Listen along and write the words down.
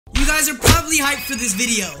You guys are probably hyped for this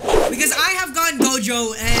video because I have gotten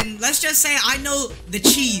Gojo, and let's just say I know the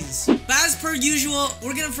cheese. But as per usual,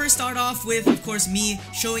 we're gonna first start off with, of course, me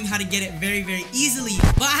showing how to get it very, very easily.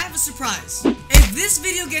 But I have a surprise. If this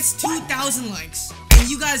video gets 2,000 likes and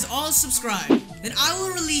you guys all subscribe, then I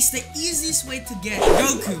will release the easiest way to get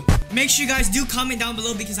Goku. Make sure you guys do comment down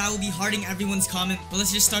below because I will be hearting everyone's comment. But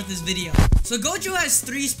let's just start this video. So Gojo has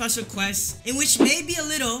 3 special quests, in which may be a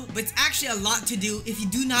little, but it's actually a lot to do if you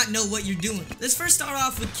do not know what you're doing. Let's first start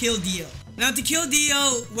off with kill Dio. Now to kill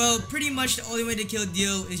Dio, well, pretty much the only way to kill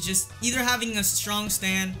Dio is just either having a strong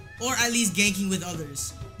stand or at least ganking with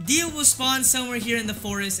others. Dio will spawn somewhere here in the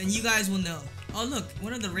forest and you guys will know. Oh look,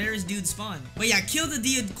 one of the rarest dudes spawned. But yeah, kill the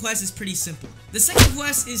Dio quest is pretty simple. The second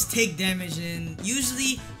quest is take damage, and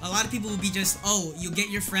usually a lot of people will be just, oh, you get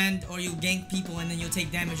your friend or you gank people and then you'll take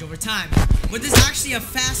damage over time. But there's actually a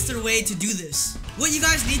faster way to do this. What you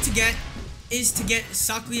guys need to get is to get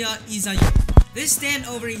Sakuya Izayo. This stand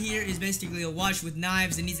over here is basically a watch with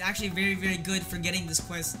knives, and he's actually very, very good for getting this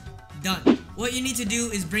quest done. What you need to do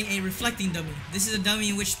is bring a reflecting dummy. This is a dummy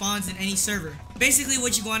in which spawns in any server. Basically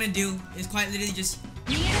what you want to do is quite literally just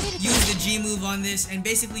use the G move on this and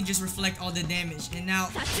basically just reflect all the damage. And now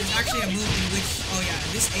there's actually a move in which, oh yeah,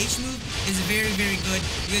 this H move is very, very good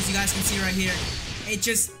because you guys can see right here, it's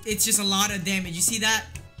just a lot of damage. You see that?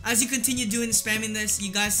 As you continue spamming this,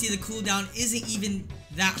 you guys see the cooldown isn't even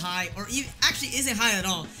that high, or even actually isn't high at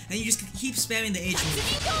all, and you just keep spamming the H move.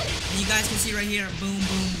 And you guys can see right here, boom,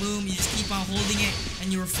 boom, boom, you just keep on holding it,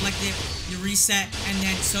 and you reflect it, you reset, and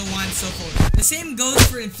then so on and so forth. The same goes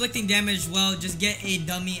for inflicting damage as well. Just get a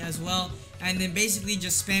dummy as well, and then basically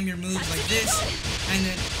just spam your moves like this, and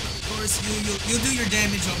then of course you'll do your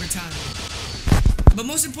damage over time. But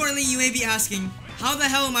most importantly, you may be asking, how the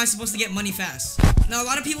hell am I supposed to get money fast? Now a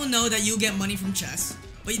lot of people know that you'll get money from chests,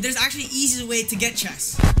 but there's actually an easier way to get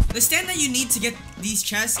chests. The stand that you need to get these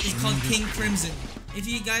chests is called King Crimson. If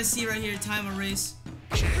you guys see right here, time erase.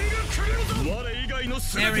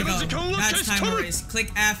 There we go. That's time erase.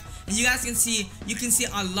 Click F, and you guys can see,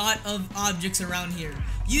 a lot of objects around here.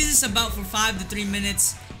 Use this about for 5 to 3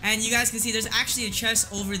 minutes, and you guys can see there's actually a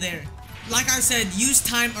chest over there. Like I said, use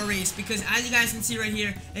time erase, because as you guys can see right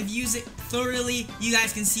here, if you use it thoroughly, you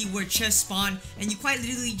guys can see where chests spawn, and you quite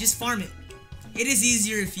literally just farm it. It is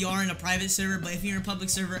easier if you are in a private server, but if you're in a public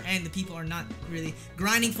server and the people are not really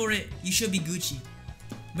grinding for it, you should be Gucci.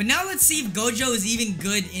 But now let's see if Gojo is even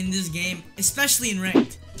good in this game, especially in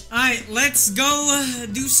ranked. Alright, let's go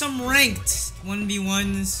do some ranked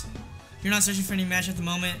 1v1s. If you're not searching for any match at the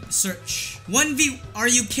moment, search. 1v... Are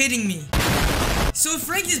you kidding me? So if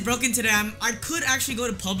ranked is broken today, I could actually go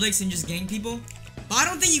to Publix and just gang people. But I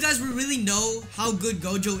don't think you guys would really know how good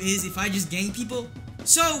Gojo is if I just gang people.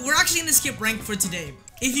 So we're actually gonna skip ranked for today.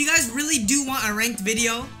 If you guys really do want a ranked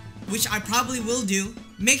video, which I probably will do,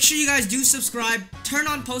 make sure you guys do subscribe, turn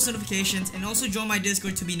on post notifications, and also join my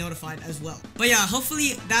Discord to be notified as well. But yeah,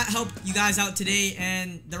 hopefully that helped you guys out today,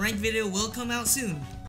 and the ranked video will come out soon.